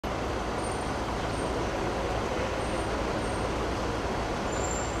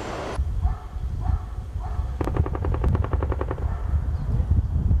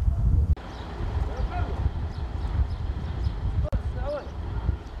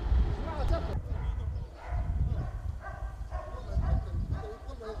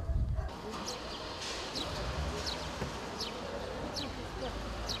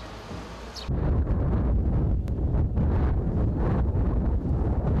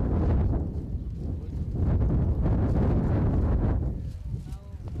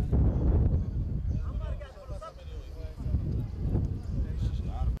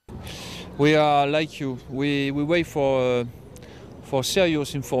We are like you. We wait for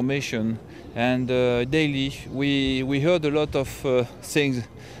serious information, and daily we heard a lot of things,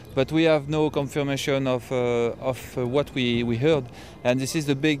 but we have no confirmation of what we heard, and this is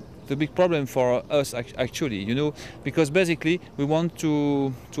the big problem for us actually, you know, because basically we want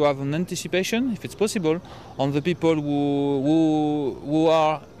to have an anticipation, if it's possible, on the people who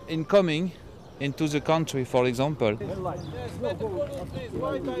are incoming into the country, for example.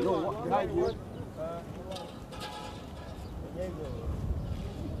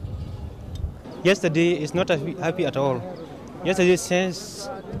 Yesterday is not happy at all. Yesterday since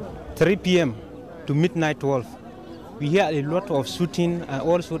 3 p.m. to midnight 12. We hear a lot of shooting and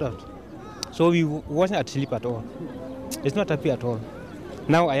all sort of. So we wasn't at sleep at all. It's not happy at all.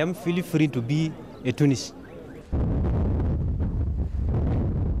 Now I am feeling free to be a Tunis.